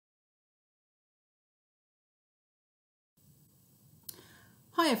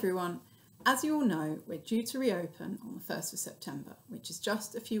Hi everyone, as you all know, we're due to reopen on the 1st of September, which is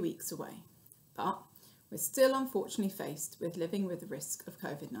just a few weeks away, but we're still unfortunately faced with living with the risk of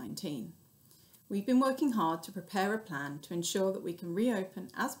COVID-19. We've been working hard to prepare a plan to ensure that we can reopen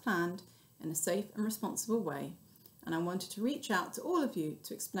as planned in a safe and responsible way, and I wanted to reach out to all of you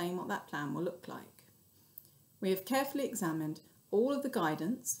to explain what that plan will look like. We have carefully examined all of the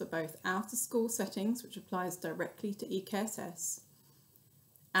guidance for both out-of-school settings, which applies directly to EKSS,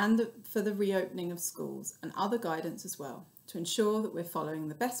 and for the reopening of schools and other guidance as well, to ensure that we're following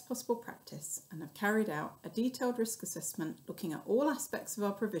the best possible practice, and have carried out a detailed risk assessment looking at all aspects of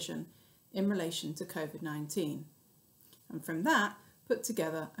our provision in relation to COVID-19. And from that, put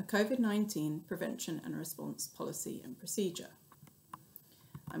together a COVID-19 prevention and response policy and procedure.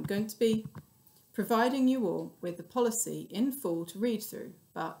 I'm going to be providing you all with the policy in full to read through,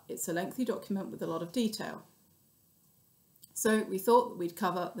 but it's a lengthy document with a lot of detail. So we thought that we'd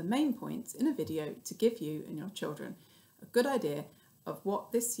cover the main points in a video to give you and your children a good idea of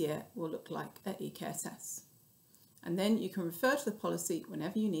what this year will look like at EKSS. And then you can refer to the policy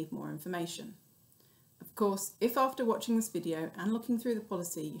whenever you need more information. Of course, if after watching this video and looking through the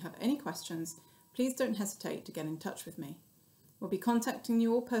policy you have any questions, please don't hesitate to get in touch with me. We'll be contacting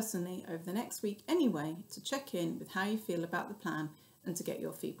you all personally over the next week anyway to check in with how you feel about the plan and to get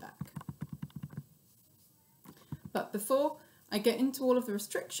your feedback. But before I get into all of the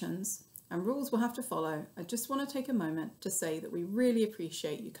restrictions and rules we'll have to follow, I just want to take a moment to say that we really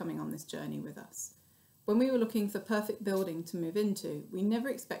appreciate you coming on this journey with us. When we were looking for the perfect building to move into, we never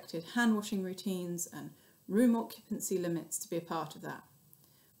expected hand washing routines and room occupancy limits to be a part of that.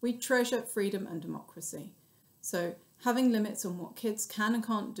 We treasure freedom and democracy, so having limits on what kids can and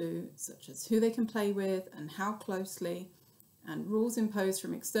can't do, such as who they can play with and how closely, and rules imposed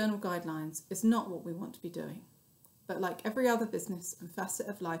from external guidelines, is not what we want to be doing. But like every other business and facet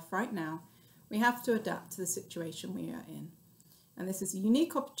of life right now, we have to adapt to the situation we are in. And this is a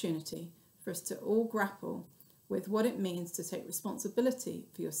unique opportunity for us to all grapple with what it means to take responsibility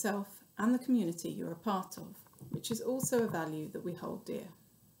for yourself and the community you're a part of, which is also a value that we hold dear.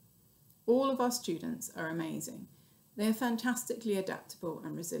 All of our students are amazing. They are fantastically adaptable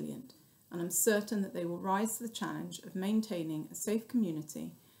and resilient, and I'm certain that they will rise to the challenge of maintaining a safe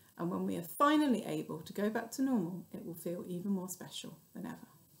community. And when we are finally able to go back to normal, it will feel even more special than ever.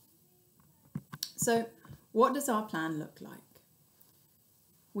 So, what does our plan look like?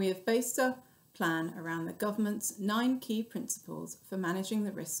 We have based our plan around the government's 9 key principles for managing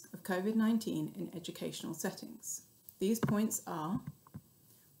the risk of COVID-19 in educational settings. These points are: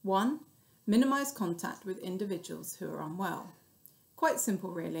 1. Minimise contact with individuals who are unwell. Quite simple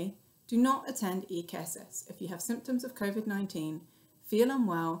really. Do not attend EKSS if you have symptoms of COVID-19, feel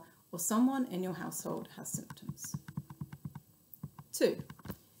unwell, or someone in your household has symptoms. 2.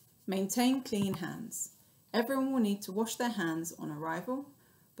 Maintain clean hands. Everyone will need to wash their hands on arrival,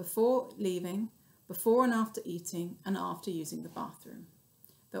 before leaving, before and after eating, and after using the bathroom.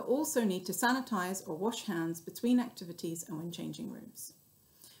 They'll also need to sanitize or wash hands between activities and when changing rooms.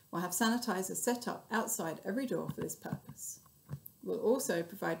 We'll have sanitizers set up outside every door for this purpose. We'll also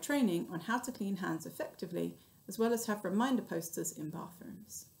provide training on how to clean hands effectively, as well as have reminder posters in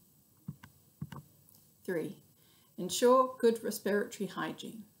bathrooms. 3. Ensure good respiratory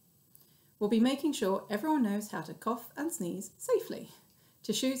hygiene. We'll be making sure everyone knows how to cough and sneeze safely.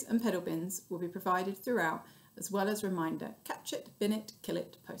 Tissues and pedal bins will be provided throughout, as well as reminder catch it, bin it, kill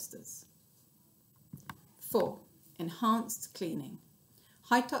it posters. 4. Enhanced cleaning.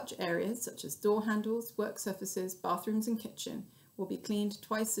 High-touch areas such as door handles, work surfaces, bathrooms and kitchen will be cleaned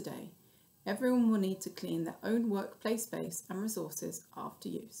twice a day. Everyone will need to clean their own workplace space and resources after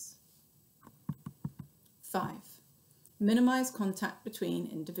use. 5. Minimise contact between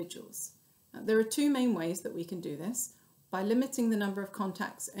individuals. Now, there are 2 main ways that we can do this: by limiting the number of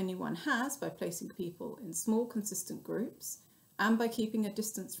contacts anyone has by placing people in small consistent groups, and by keeping a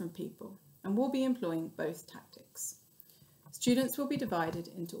distance from people, and we'll be employing both tactics. Students will be divided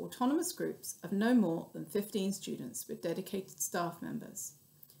into autonomous groups of no more than 15 students with dedicated staff members.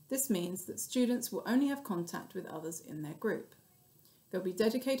 This means that students will only have contact with others in their group. There will be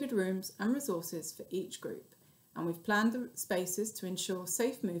dedicated rooms and resources for each group, and we've planned the spaces to ensure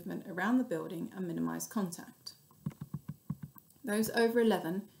safe movement around the building and minimise contact. Those over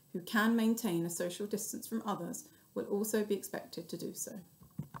 11 who can maintain a social distance from others will also be expected to do so.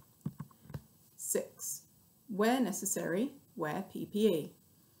 6. Where necessary, wear PPE.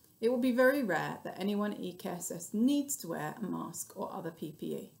 It will be very rare that anyone at EKSS needs to wear a mask or other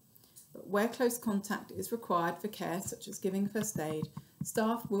PPE. But where close contact is required for care such as giving first aid,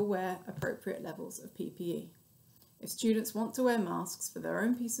 staff will wear appropriate levels of PPE. If students want to wear masks for their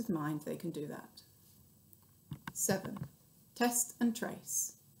own peace of mind, they can do that. 7. Test and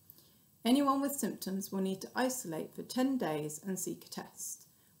trace. Anyone with symptoms will need to isolate for 10 days and seek a test.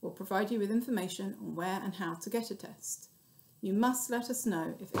 We'll provide you with information on where and how to get a test. You must let us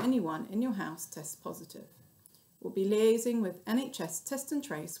know if anyone in your house tests positive. We'll be liaising with NHS Test and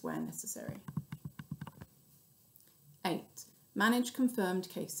Trace where necessary. 8. Manage confirmed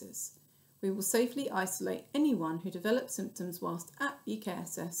cases. We will safely isolate anyone who develops symptoms whilst at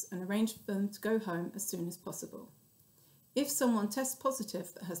EKSS and arrange for them to go home as soon as possible. If someone tests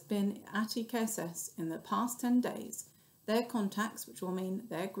positive that has been at EKSS in the past 10 days, their contacts, which will mean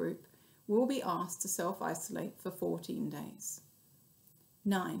their group, will be asked to self-isolate for 14 days.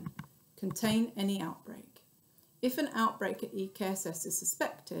 9. Contain any outbreak. If an outbreak at EKSS is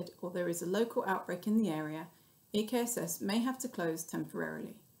suspected or there is a local outbreak in the area, EKSS may have to close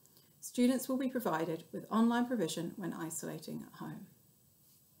temporarily. Students will be provided with online provision when isolating at home.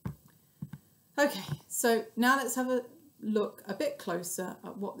 Okay, so now let's have a look a bit closer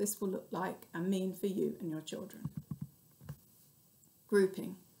at what this will look like and mean for you and your children.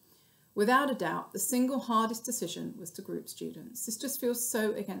 Grouping. Without a doubt, the single hardest decision was to group students. This just feels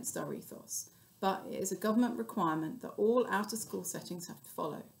so against our ethos, but it is a government requirement that all out-of-school settings have to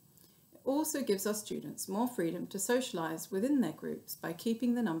follow. It also gives our students more freedom to socialise within their groups by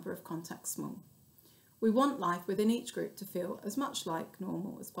keeping the number of contacts small. We want life within each group to feel as much like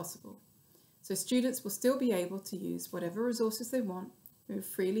normal as possible. So students will still be able to use whatever resources they want, move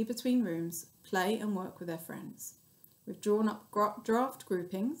freely between rooms, play and work with their friends. We've drawn up draft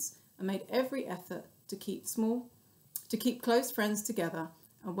groupings and made every effort to keep close friends together,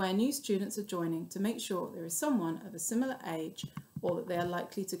 and where new students are joining, to make sure there is someone of a similar age or that they are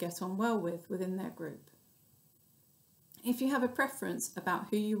likely to get on well with within their group. If you have a preference about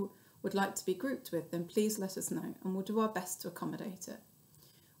who you would like to be grouped with, then please let us know and we'll do our best to accommodate it.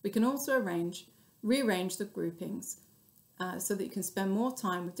 We can also rearrange the groupings so that you can spend more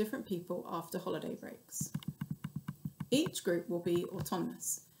time with different people after holiday breaks. Each group will be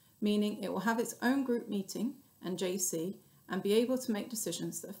autonomous, meaning it will have its own group meeting and JC and be able to make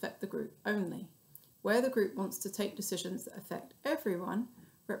decisions that affect the group only. Where the group wants to take decisions that affect everyone,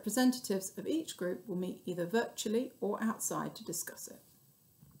 representatives of each group will meet either virtually or outside to discuss it.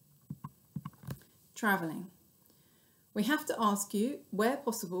 Travelling. We have to ask you, where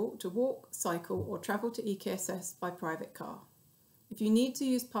possible, to walk, cycle or travel to EKSS by private car. If you need to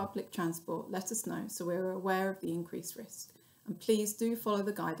use public transport, let us know so we're aware of the increased risk, and please do follow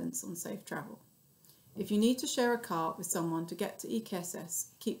the guidance on safe travel. If you need to share a car with someone to get to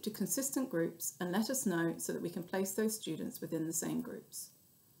EKSS, keep to consistent groups and let us know so that we can place those students within the same groups.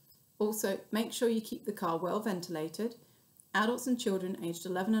 Also, make sure you keep the car well ventilated. Adults and children aged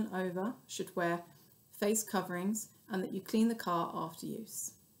 11 and over should wear face coverings, and that you clean the car after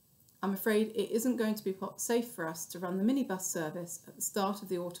use. I'm afraid it isn't going to be safe for us to run the minibus service at the start of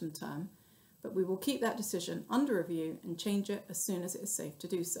the autumn term, but we will keep that decision under review and change it as soon as it is safe to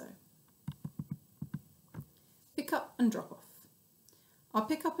do so. Pick up and drop off. Our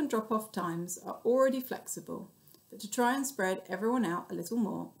pick up and drop off times are already flexible, but to try and spread everyone out a little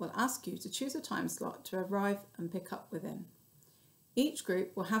more, we'll ask you to choose a time slot to arrive and pick up within. Each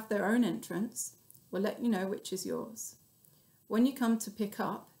group will have their own entrance. We'll let you know which is yours. When you come to pick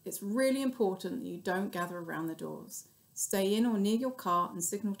up, it's really important that you don't gather around the doors. Stay in or near your car and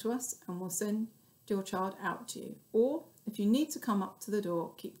signal to us and we'll send your child out to you. Or if you need to come up to the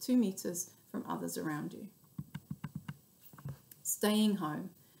door, keep 2 meters from others around you. Staying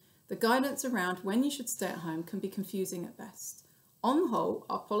home. The guidance around when you should stay at home can be confusing at best. On the whole,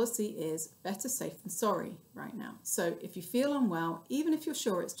 our policy is better safe than sorry right now. So if you feel unwell, even if you're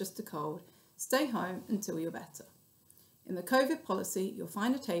sure it's just a cold, stay home until you're better. In the COVID policy, you'll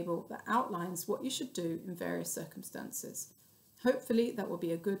find a table that outlines what you should do in various circumstances. Hopefully that will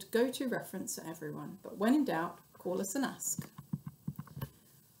be a good go-to reference for everyone, but when in doubt, call us and ask.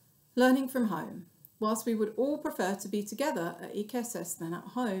 Learning from home. Whilst we would all prefer to be together at EKSS than at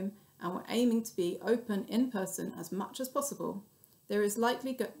home, and we're aiming to be open in person as much as possible, there is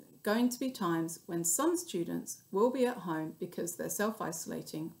likely going to be times when some students will be at home because they're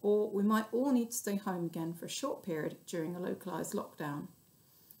self-isolating, or we might all need to stay home again for a short period during a localised lockdown.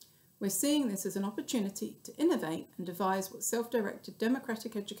 We're seeing this as an opportunity to innovate and devise what self-directed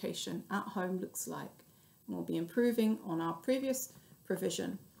democratic education at home looks like, and we'll be improving on our previous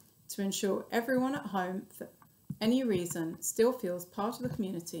provision to ensure everyone at home, for any reason, still feels part of the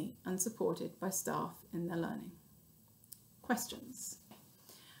community and supported by staff in their learning. Questions?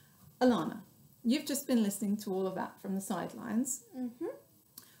 Alana, you've just been listening to all of that from the sidelines.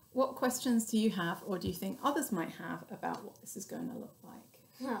 What questions do you have, or do you think others might have, about what this is going to look like?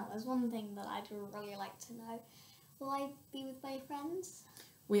 Well, there's one thing that I'd really like to know. Will I be with my friends?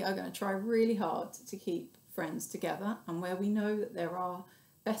 We are going to try really hard to keep friends together, and where we know that there are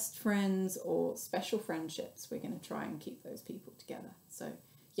best friends or special friendships, we're going to try and keep those people together. So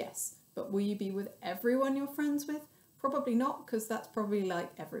yes, but will you be with everyone you're friends with? Probably not, because that's probably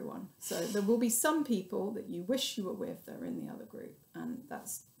like everyone. So there will be some people that you wish you were with that are in the other group, and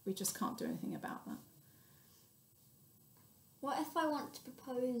we just can't do anything about that. What if I want to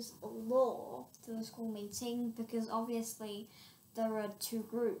propose a law to the school meeting? Because obviously there are two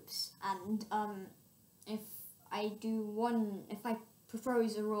groups, and if I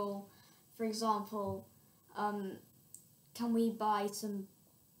propose a rule, for example, can we buy some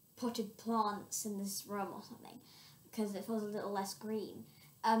potted plants in this room or something, because it feels a little less green.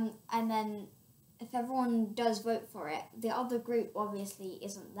 And then if everyone does vote for it, the other group obviously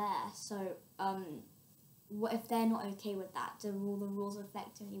isn't there. So what if they're not okay with that? Do all the rules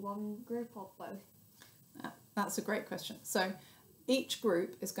affect only one group or both? That's a great question. So each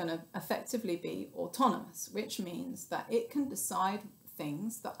group is going to effectively be autonomous, which means that it can decide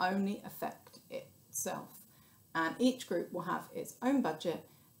things that only affect itself. And each group will have its own budget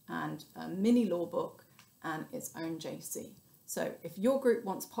and a mini law book and its own JC. So if your group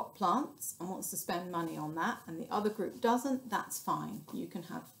wants pot plants and wants to spend money on that and the other group doesn't, that's fine. You can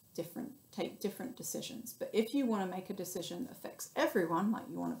take different decisions. But if you want to make a decision that affects everyone, like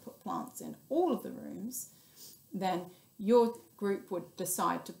you want to put plants in all of the rooms, then your group would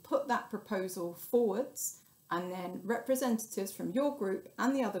decide to put that proposal forwards, and then representatives from your group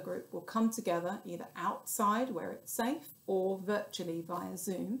and the other group will come together either outside where it's safe or virtually via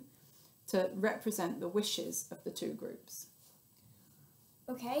Zoom to represent the wishes of the two groups.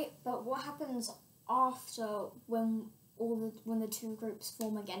 Okay, but what happens after when the two groups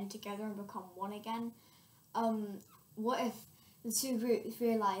form again together and become one again? What if the two groups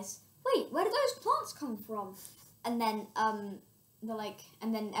realise, wait, where did those plants come from? And then they're like,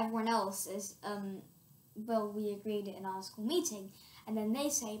 and then everyone else is, well, we agreed it in our school meeting, and then they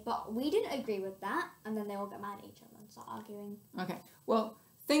say, but we didn't agree with that, and then they all get mad at each other and start arguing. Okay, well,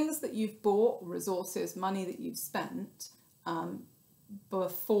 things that you've bought, resources, money that you've spent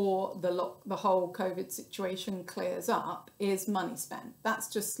before the whole COVID situation clears up is money spent. That's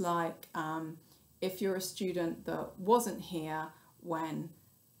just like if you're a student that wasn't here when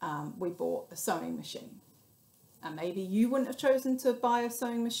we bought a sewing machine. And maybe you wouldn't have chosen to buy a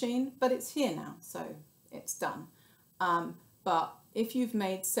sewing machine, but it's here now, so it's done. But if you've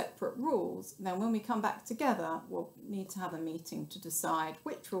made separate rules, then when we come back together, we'll need to have a meeting to decide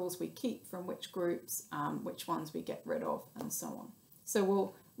which rules we keep from which groups, which ones we get rid of, and so on. So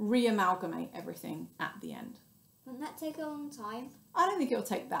we'll re-amalgamate everything at the end. Wouldn't that take a long time? I don't think it'll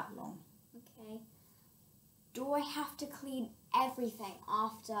take that long. Okay. Do I have to clean everything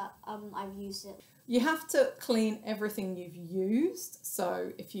after I've used it? You have to clean everything you've used.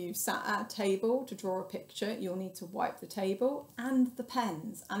 So if you sat at a table to draw a picture, you'll need to wipe the table and the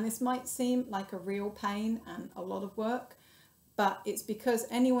pens. And this might seem like a real pain and a lot of work, but it's because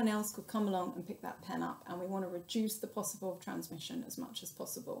anyone else could come along and pick that pen up, and we want to reduce the possible transmission as much as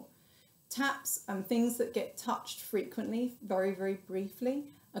possible. Taps and things that get touched frequently, very, very briefly,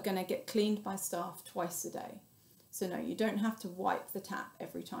 are going to get cleaned by staff twice a day. So no, you don't have to wipe the tap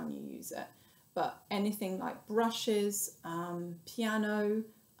every time you use it. But anything like brushes, piano,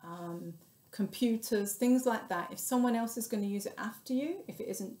 computers, things like that, if someone else is going to use it after you, if it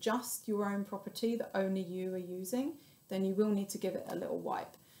isn't just your own property that only you are using, then you will need to give it a little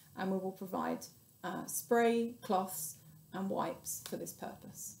wipe. And we will provide spray, cloths and wipes for this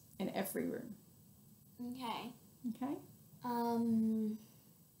purpose in every room. Okay. Okay.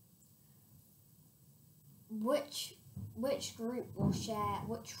 Which group will share?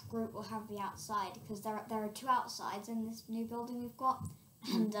 Which group will have the outside? Because there are two outsides in this new building we've got,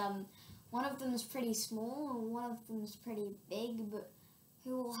 and one of them is pretty small and one of them is pretty big. But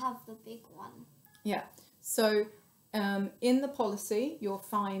who will have the big one? Yeah. So in the policy, you'll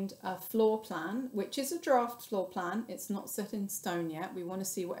find a floor plan, which is a draft floor plan. It's not set in stone yet. We want to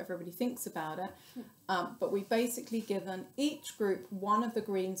see what everybody thinks about it. But we've basically given each group one of the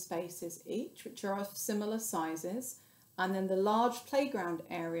green spaces each, which are of similar sizes. And then the large playground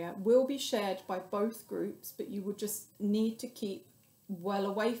area will be shared by both groups, but you will just need to keep well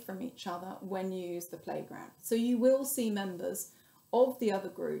away from each other when you use the playground. So you will see members of the other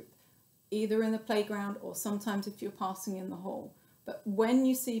group either in the playground or sometimes if you're passing in the hall. But when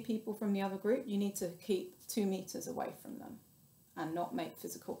you see people from the other group, you need to keep 2 meters away from them and not make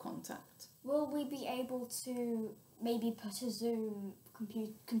physical contact. Will we be able to maybe put a Zoom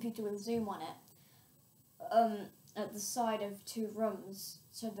computer with Zoom on it at the side of 2 rooms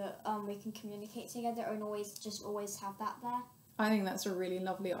so that we can communicate together and always have that there. I think that's a really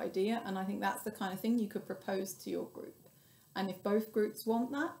lovely idea, and I think that's the kind of thing you could propose to your group. And if both groups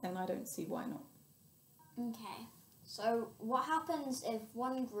want that, then I don't see why not. Okay. So what happens if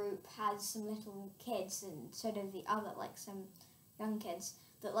one group has some little kids and so do the other, like some young kids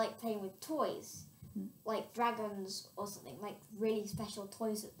that like playing with toys, like dragons or something, like really special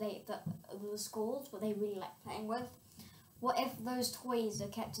toys that the schools what they really like playing with? What if those toys are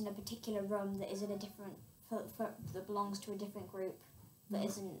kept in a particular room that is in a different that belongs to a different group that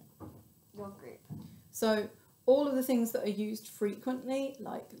isn't your group? So all of the things that are used frequently,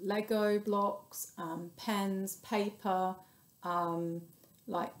 like Lego blocks, pens, paper,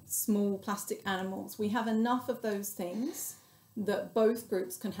 like small plastic animals, we have enough of those things that both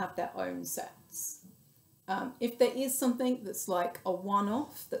groups can have their own sets. If there is something that's like a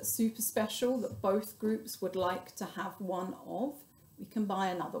one-off, that's super special, that both groups would like to have one of, we can buy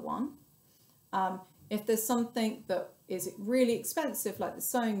another one. If there's something that is really expensive, like the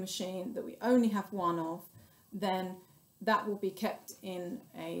sewing machine, that we only have one of, then that will be kept in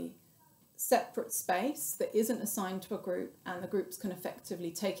a separate space that isn't assigned to a group, and the groups can effectively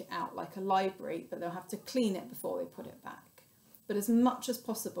take it out like a library, but they'll have to clean it before they put it back. But as much as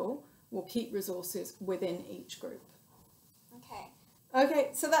possible, we'll keep resources within each group. Okay,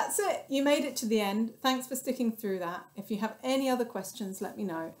 so that's it. You made it to the end. Thanks for sticking through that. If you have any other questions, let me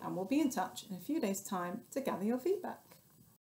know, and we'll be in touch in a few days' time to gather your feedback.